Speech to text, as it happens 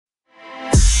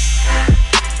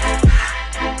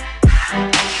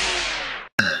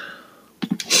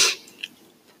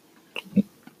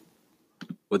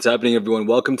What's happening, everyone?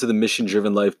 Welcome to the Mission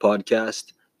Driven Life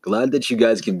podcast. Glad that you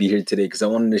guys can be here today because I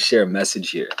wanted to share a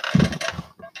message here.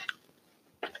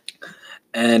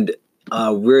 And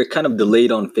we're kind of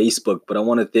delayed on Facebook, but I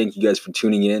want to thank you guys for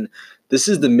tuning in. This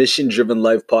is the Mission Driven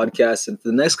Life podcast. And for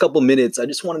the next couple minutes, I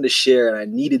just wanted to share, and I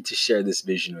needed to share this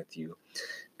vision with you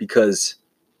because,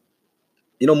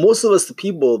 most of us, the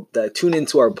people that tune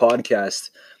into our podcast,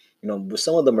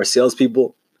 some of them are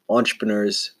salespeople,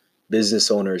 entrepreneurs,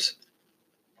 business owners.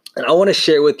 And I want to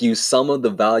share with you some of the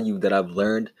value that I've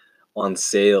learned on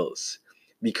sales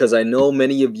because I know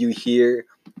many of you here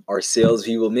are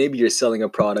salespeople. Maybe you're selling a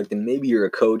product and maybe you're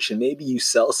a coach and maybe you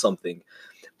sell something.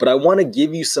 But I want to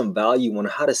give you some value on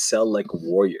how to sell like a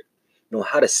warrior,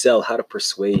 how to sell, how to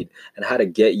persuade, and how to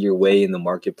get your way in the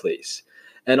marketplace.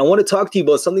 And I want to talk to you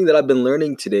about something that I've been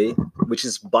learning today, which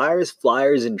is buyers,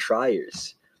 flyers, and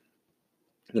triers.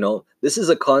 This is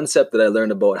a concept that I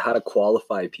learned about how to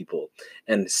qualify people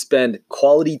and spend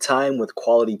quality time with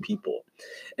quality people.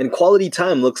 And quality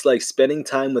time looks like spending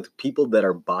time with people that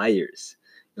are buyers,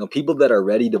 people that are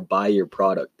ready to buy your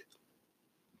product.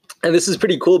 And this is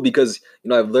pretty cool because,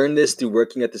 I've learned this through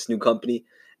working at this new company.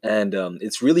 And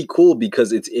it's really cool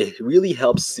because it really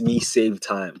helps me save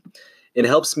time. It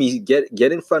helps me get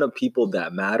in front of people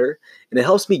that matter. And it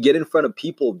helps me get in front of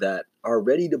people that are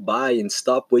ready to buy and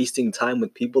stop wasting time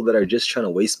with people that are just trying to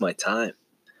waste my time.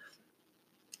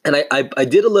 And I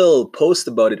did a little post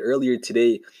about it earlier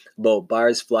today about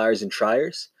buyers, flyers, and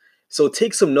triers. So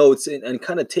take some notes and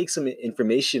kind of take some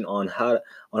information on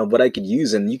what I could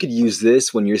use. And you could use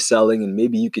this when you're selling, and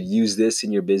maybe you could use this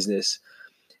in your business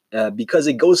because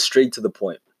it goes straight to the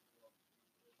point.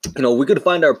 We could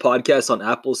find our podcast on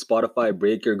Apple, Spotify,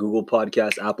 Breaker, Google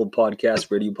Podcasts, Apple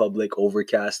Podcasts, Radio Public,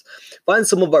 Overcast. Find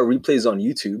some of our replays on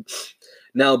YouTube.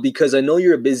 Now, because I know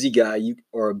you're a busy guy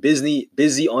or a busy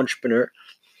entrepreneur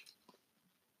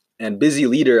and busy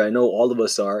leader, I know all of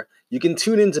us are, you can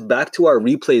tune back to our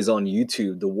replays on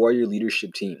YouTube, the Warrior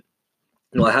Leadership Team.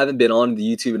 I haven't been on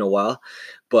the YouTube in a while,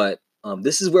 but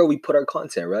this is where we put our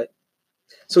content, right?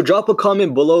 So drop a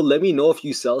comment below. Let me know if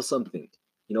you sell something.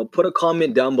 Put a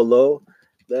comment down below.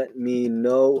 Let me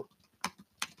know.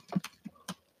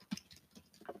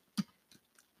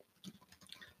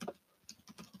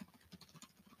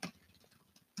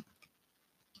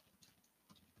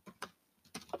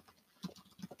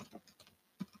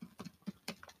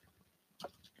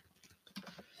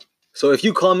 So if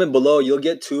you comment below, you'll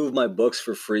get 2 of my books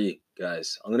for free,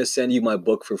 guys. I'm going to send you my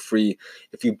book for free.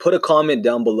 If you put a comment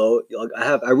down below,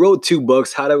 I wrote 2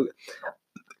 books, how to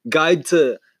guide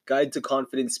to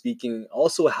confident speaking,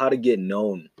 also how to get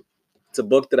known. It's a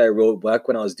book that I wrote back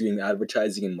when I was doing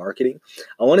advertising and marketing.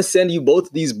 I want to send you both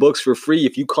of these books for free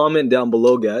if you comment down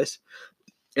below, guys.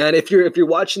 And if you're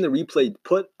watching the replay,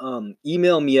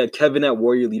 email me at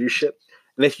Kevin@Warrior Leadership.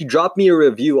 And if you drop me a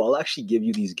review, I'll actually give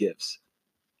you these gifts.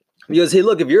 Because hey,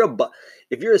 look, if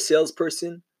you're a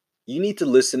salesperson, you need to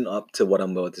listen up to what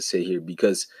I'm about to say here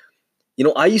because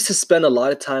I used to spend a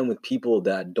lot of time with people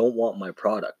that don't want my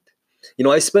product.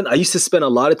 I used to spend a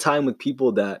lot of time with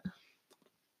people that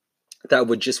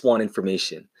would just want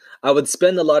information. I would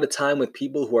spend a lot of time with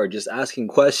people who are just asking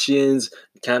questions,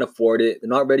 can't afford it, they're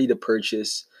not ready to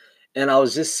purchase. And I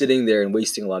was just sitting there and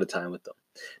wasting a lot of time with them.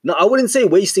 Now, I wouldn't say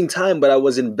wasting time, but I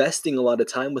was investing a lot of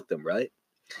time with them, right?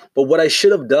 But what I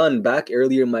should have done back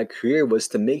earlier in my career was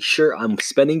to make sure I'm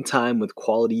spending time with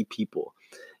quality people.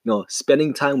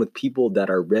 Spending time with people that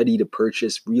are ready to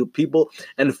purchase, real people,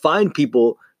 and find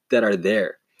people that are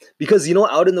there. Because,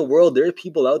 out in the world, there are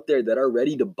people out there that are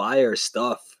ready to buy our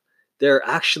stuff. They're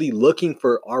actually looking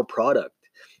for our product,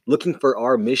 looking for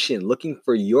our mission, looking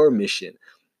for your mission.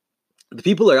 The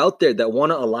people are out there that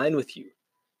want to align with you.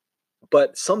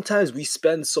 But sometimes we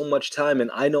spend so much time, and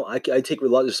I know I take a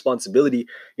lot of responsibility.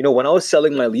 When I was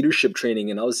selling my leadership training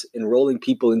and I was enrolling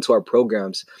people into our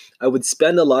programs, I would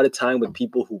spend a lot of time with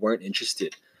people who weren't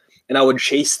interested. And I would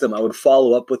chase them. I would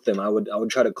follow up with them. I would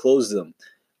try to close them.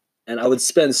 And I would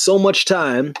spend so much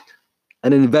time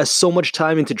and invest so much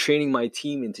time into training my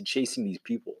team into chasing these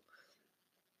people.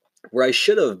 Where I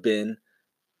should have been,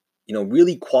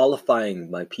 really qualifying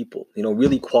my people,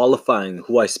 really qualifying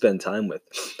who I spend time with.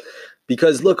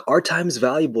 Because look, our time is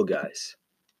valuable, guys.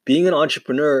 Being an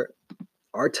entrepreneur,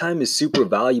 our time is super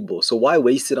valuable. So why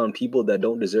waste it on people that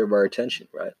don't deserve our attention,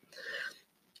 right?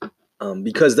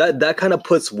 Because that kind of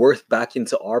puts worth back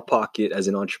into our pocket as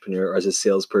an entrepreneur or as a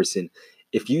salesperson.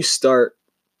 If you start,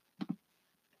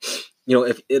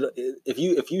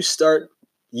 if you start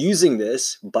using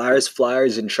this, buyers,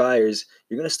 flyers, and triers,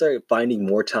 you're going to start finding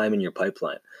more time in your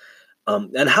pipeline.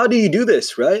 And how do you do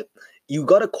this, right? You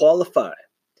got to qualify.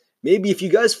 maybe if you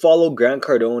guys follow Grant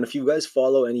Cardone, if you guys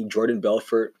follow any Jordan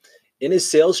Belfort, in his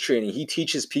sales training, he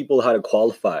teaches people how to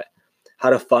qualify, how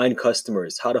to find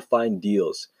customers, how to find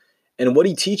deals. And what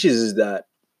he teaches is that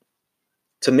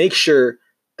to make sure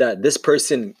that this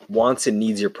person wants and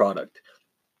needs your product.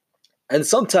 And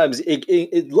sometimes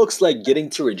it looks like getting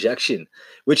to rejection,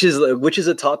 which is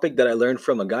a topic that I learned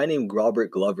from a guy named Robert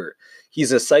Glover.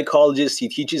 He's a psychologist. He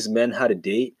teaches men how to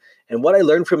date. And what I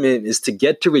learned from him is to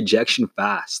get to rejection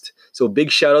fast. So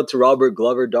big shout out to Robert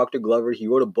Glover, Dr. Glover. He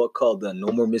wrote a book called No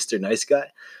More Mr. Nice Guy.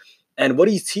 And what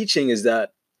he's teaching is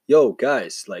that, yo,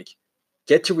 guys, like,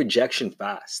 get to rejection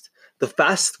fast. The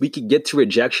fast we can get to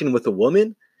rejection with a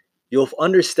woman, you'll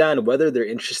understand whether they're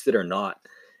interested or not.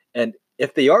 And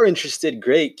if they are interested,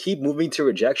 great, keep moving to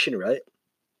rejection, right?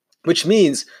 Which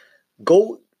means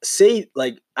go say,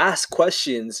 like, ask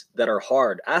questions that are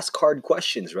hard. Ask hard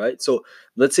questions, right? So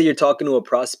let's say you're talking to a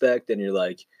prospect and you're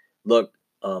like, look,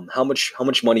 how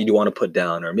much money do you want to put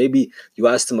down? Or maybe you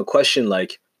ask them a question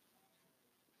like,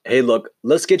 hey, look,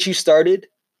 let's get you started,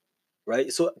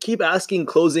 right? So keep asking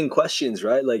closing questions,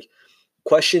 right? Like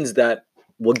questions that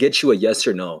will get you a yes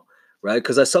or no, right?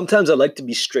 Because sometimes I like to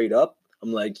be straight up.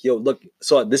 I'm like, yo, look,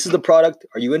 so this is the product.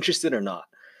 Are you interested or not?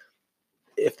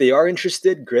 If they are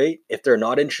interested, great. If they're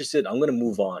not interested, I'm going to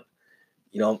move on.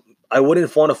 You know, I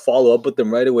wouldn't want to follow up with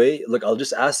them right away. Look, I'll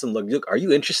just ask them, look, are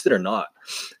you interested or not?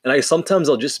 And sometimes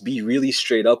I'll just be really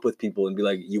straight up with people and be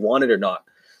like, you want it or not?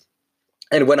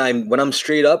 And when I'm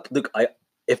straight up, look,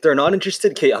 if they're not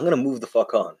interested, okay, I'm gonna move the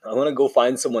fuck on. I'm gonna go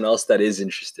find someone else that is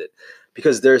interested,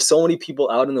 because there are so many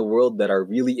people out in the world that are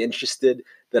really interested,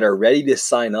 that are ready to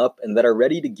sign up, and that are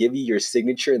ready to give you your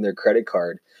signature and their credit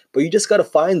card. But you just gotta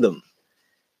find them.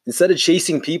 Instead of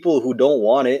chasing people who don't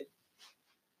want it,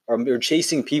 or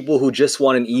chasing people who just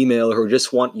want an email, or who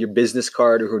just want your business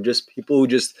card, or who just people who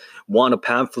just want a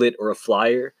pamphlet or a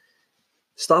flyer,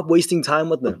 stop wasting time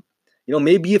with them. You know,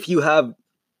 maybe if you have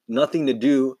nothing to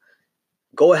do,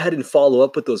 go ahead and follow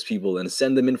up with those people and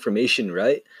send them information,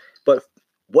 right? But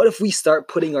what if we start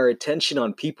putting our attention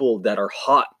on people that are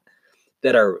hot,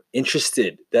 that are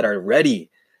interested, that are ready,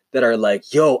 that are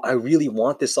like, yo, I really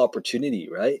want this opportunity,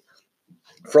 right?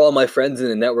 For all my friends in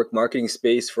the network marketing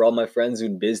space, for all my friends who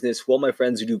do business, for all my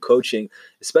friends who do coaching,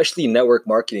 especially network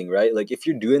marketing, right? Like if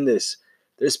you're doing this,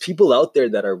 there's people out there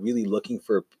that are really looking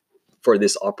for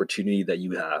this opportunity that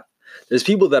you have. There's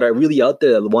people that are really out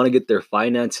there that want to get their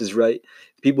finances right.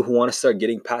 People who want to start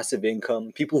getting passive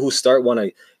income. People who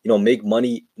want to, make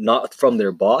money not from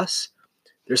their boss.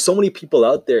 There's so many people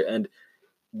out there, and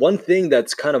one thing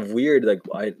that's kind of weird, like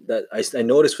I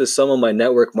noticed with some of my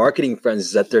network marketing friends,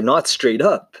 is that they're not straight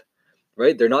up,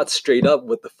 right? They're not straight up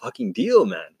with the fucking deal,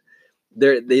 man.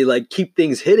 They like keep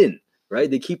things hidden, right?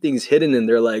 They keep things hidden, and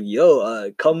they're like,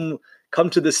 yo, come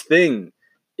to this thing.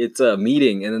 It's a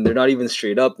meeting, and then they're not even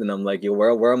straight up. And I'm like, yo,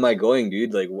 where am I going,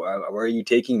 dude? Like, where are you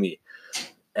taking me?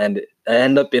 And I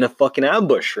end up in a fucking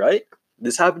ambush, right?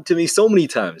 This happened to me so many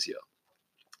times, yo.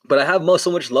 But I have so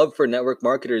much love for network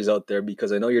marketers out there,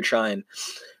 because I know you're trying.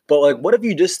 But like, what if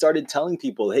you just started telling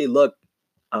people, hey, look,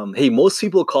 hey, most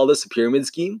people call this a pyramid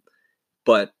scheme,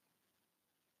 but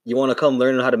you want to come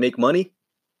learn how to make money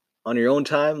on your own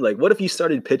time? Like, what if you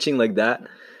started pitching like that?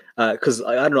 Because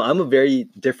I don't know, I'm a very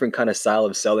different kind of style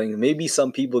of selling. Maybe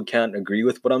some people can't agree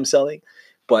with what I'm selling,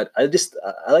 but I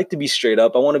like to be straight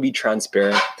up. I want to be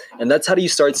transparent, and that's how you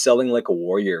start selling like a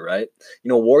warrior, right?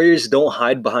 Warriors don't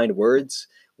hide behind words.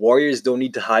 Warriors don't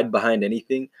need to hide behind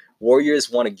anything. Warriors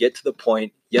want to get to the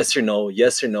point. Yes or no.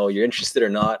 Yes or no. You're interested or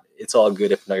not. It's all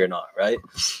good if no, you're not, right?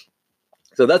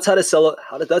 So that's how to sell.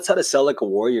 That's how to sell like a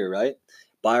warrior, right?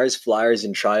 Buyers, flyers,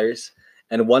 and triers.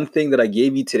 And one thing that I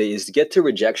gave you today is to get to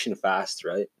rejection fast,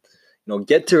 right?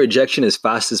 Get to rejection as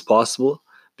fast as possible,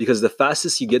 because the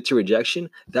fastest you get to rejection,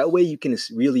 that way you can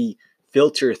really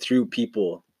filter through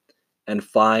people and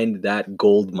find that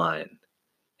gold mine,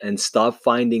 and stop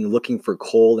looking for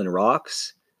coal and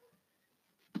rocks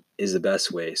is the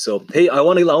best way. So, hey, I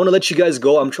want to let you guys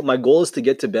go. My goal is to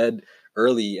get to bed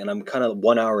early, and I'm kind of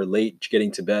 1 hour late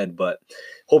getting to bed, but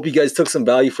hope you guys took some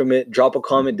value from it. Drop a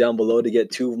comment down below to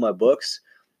get 2 of my books.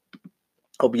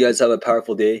 Hope you guys have a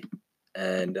powerful day,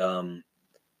 and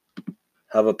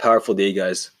have a powerful day,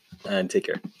 guys, and take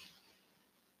care.